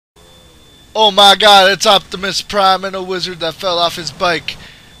Oh my god, it's Optimus Prime and a wizard that fell off his bike.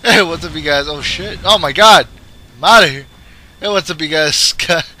 Hey, what's up, you guys? Oh shit. Oh my god. I'm out of here. Hey, what's up, you guys?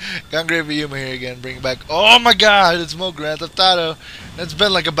 Gun Gravy Humor here again, bringing back. Oh my god, it's more Grand Theft Auto. It's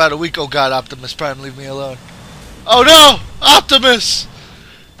been like about a week. Oh god, Optimus Prime, leave me alone. Oh no! Optimus!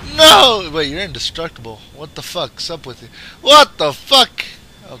 No! Wait, you're indestructible. What the fuck's up with you? What the fuck?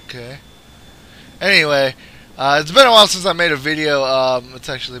 Okay. Anyway, it's been a while since I made a video. It's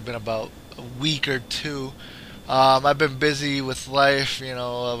actually been about a week or two. I've been busy with life, you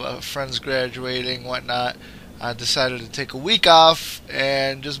know, friends graduating, whatnot. I decided to take a week off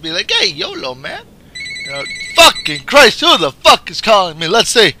and just be like, hey, YOLO, man. You know, fucking Christ, who the fuck is calling me? Let's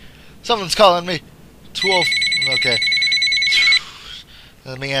see. Someone's calling me. 12. Okay.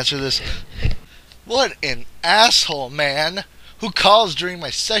 Let me answer this. What an asshole, man. Who calls during my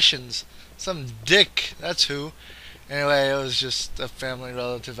sessions? Some dick. That's who. Anyway, it was just a family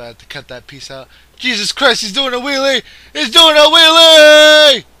relative. I had to cut that piece out. Jesus Christ, he's doing a wheelie! He's doing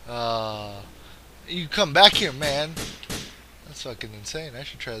a wheelie! You come back here, man. That's fucking insane. I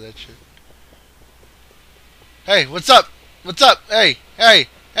should try that shit. Hey, what's up? What's up? Hey, hey,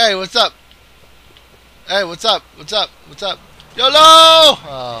 hey, what's up? Hey, what's up? What's up? What's up? YOLO!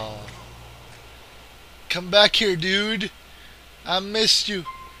 Oh. Come back here, dude. I missed you.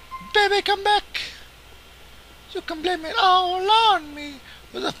 Baby, come back. You can blame it all on me.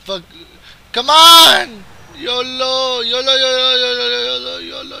 What the fuck? Come on! YOLO! YOLO, YOLO, YOLO, YOLO,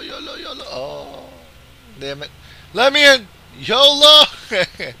 YOLO, YOLO, YOLO. Oh. Damn it. Let me in! YOLO!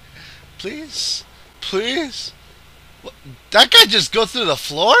 Please? Please? What? That guy just go through the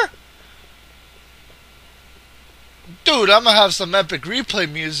floor? Dude, I'm gonna have some epic replay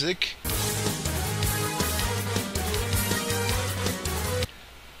music.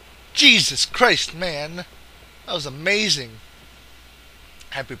 Jesus Christ, man. That was amazing.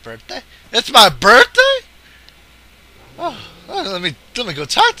 Happy birthday? It's my birthday? Oh, let me go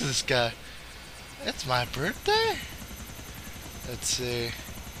talk to this guy. It's my birthday? Let's see.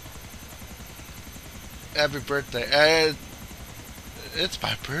 Happy birthday. It's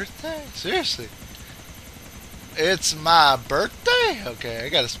my birthday? Seriously. It's my birthday? Okay, I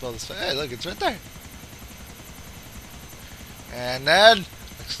gotta spell this. Hey, look, it's right there. And then,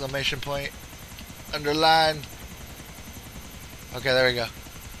 exclamation point, underline. Okay, there we go.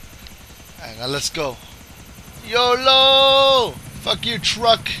 Alright, now let's go. YOLO! Fuck you,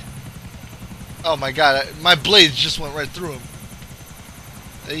 truck. Oh my god, my blades just went right through him.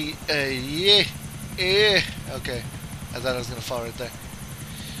 Yeah. Okay, I thought I was gonna fall right there.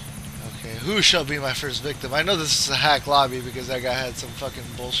 Okay, who shall be my first victim? I know this is a hack lobby because that guy had some fucking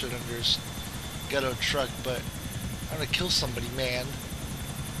bullshit under his ghetto truck, but I'm gonna kill somebody, man.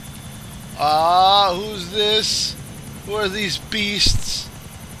 Who's this? Who are these beasts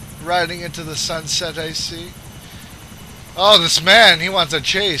riding into the sunset I see? Oh, this man, he wants a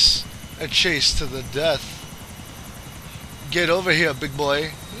chase. A chase to the death. Get over here, big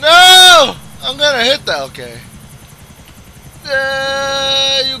boy. No! I'm gonna hit that. Okay.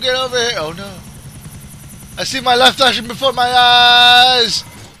 You get over here. Oh, no. I see my life flashing before my eyes.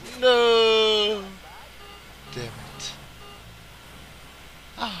 No. Damn it.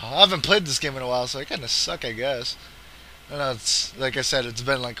 Oh, I haven't played this game in a while, so I kind of suck, I guess. I know it's, like I said, it's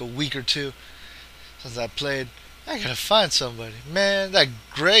been like a week or two since I played. I gotta find somebody. Man, that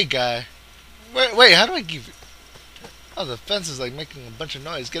gray guy. Wait, how do I give it? Oh, the fence is like making a bunch of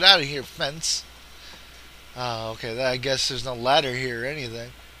noise. Get out of here, fence. Oh, okay. I guess there's no ladder here or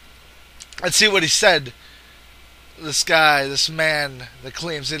anything. Let's see what he said. This guy, this man that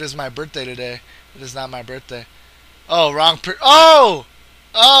claims it is my birthday today. It is not my birthday. Oh, wrong Oh!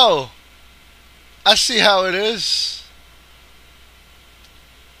 Oh! I see how it is.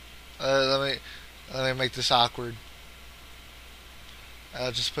 Let me make this awkward.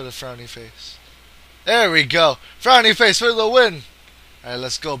 I'll just put a frowny face. There we go. Frowny face for the win. Alright,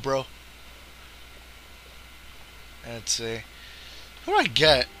 let's go, bro. Let's see. Who do I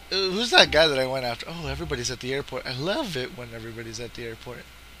get? Who's that guy that I went after? Oh, everybody's at the airport. I love it when everybody's at the airport.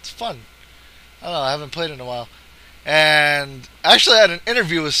 It's fun. I don't know. I haven't played in a while. And actually, I had an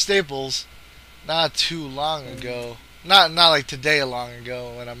interview with Staples not too long ago. Not like today long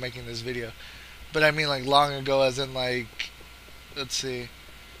ago when I'm making this video. But I mean like long ago as in like, let's see.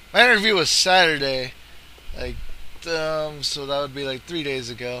 My interview was Saturday. Like, so that would be like 3 days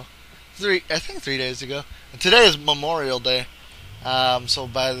ago. I think 3 days ago. And today is Memorial Day. So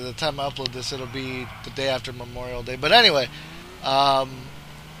by the time I upload this, it'll be the day after Memorial Day. But anyway, I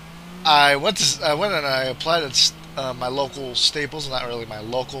went and I applied at my local Staples. Not really my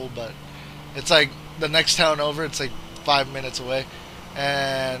local, but it's like the next town over. It's like 5 minutes away,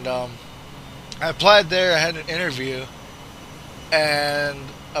 and I applied there. I had an interview, and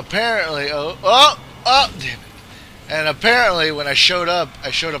apparently, damn it! And apparently, when I showed up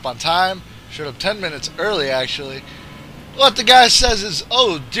on time. Showed up 10 minutes early, actually. What the guy says is,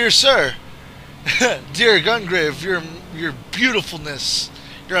 "Oh, dear sir, dear Gungrave, your beautifulness,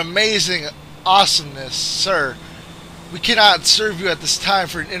 your amazing awesomeness, sir. We cannot serve you at this time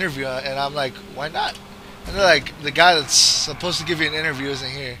for an interview." And I'm like, "Why not?" And they're like, "The guy that's supposed to give you an interview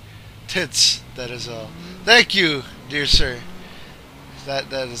isn't here. Tits, that is all. Thank you, dear sir."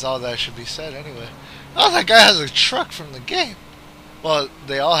 That is all that should be said anyway. Oh, that guy has a truck from the game. Well,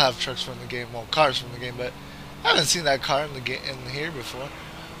 they all have trucks from the game. Well, cars from the game, but I haven't seen that car in here before.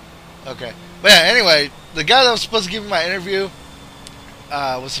 Okay, but yeah. Anyway, the guy that was supposed to give me my interview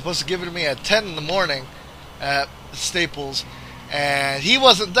was supposed to give it to me at 10 in the morning at Staples, and he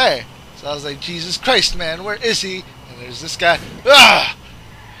wasn't there. So I was like, "Jesus Christ, man, where is he?" And there's this guy. Ah,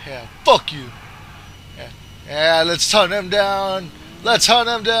 yeah, fuck you. Yeah, let's hunt him down. Let's hunt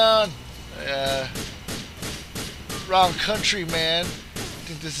him down. Wrong country, man. I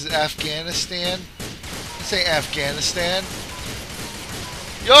think this is Afghanistan. This ain't Afghanistan.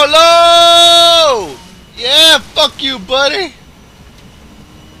 YOLO! Yeah, fuck you, buddy.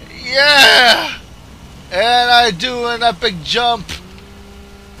 Yeah! And I do an epic jump.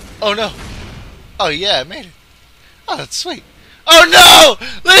 Oh, no. Oh, yeah, I made it. Oh, that's sweet. Oh, no!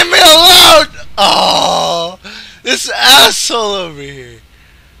 Leave me alone! Oh, this asshole over here.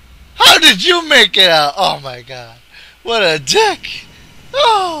 How did you make it out? Oh, my God. What a dick!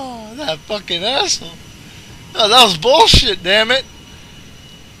 Oh, that fucking asshole! Oh, that was bullshit, damn it!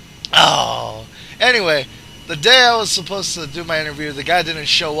 Oh, anyway, the day I was supposed to do my interview, the guy didn't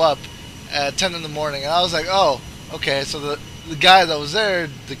show up at 10 in the morning, and I was like, "Oh, okay." So the guy that was there,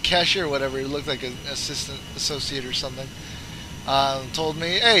 the cashier or whatever, he looked like an associate or something, told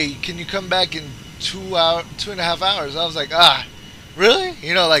me, "Hey, can you come back in 2.5 hours?" I was like, "Ah, really?"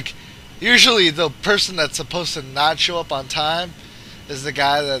 You know, like. Usually the person that's supposed to not show up on time is the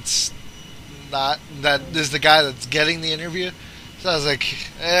guy that's getting the interview. So I was like,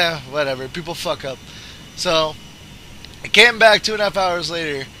 whatever. People fuck up. So I came back 2.5 hours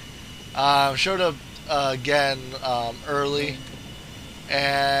later. Showed up again early.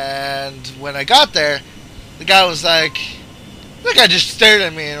 And when I got there, the guy was like, the guy just stared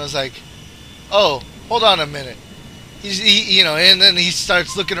at me and was like, "Oh, hold on a minute." He and then he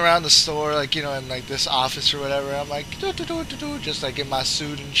starts looking around the store, like, in like this office or whatever. I'm like, just like in my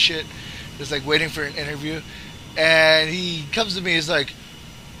suit and shit, just like waiting for an interview. And he comes to me, he's like,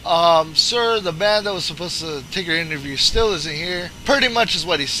 "Sir, the man that was supposed to take your interview still isn't here." Pretty much is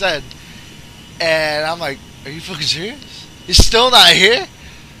what he said. And I'm like, "Are you fucking serious? He's still not here?"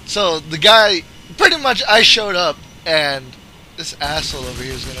 So the guy, pretty much, I showed up, and this asshole over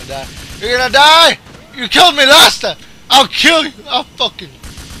here is gonna die. "You're gonna die! You killed me last time! I'll kill you! I'll fucking..."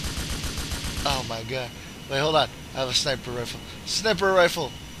 Oh my God. Wait, hold on. I have a sniper rifle. Sniper rifle.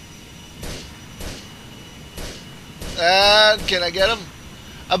 And can I get him?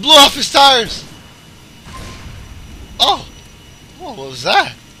 I blew off his tires! Oh! What was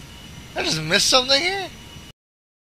that? I just missed something here?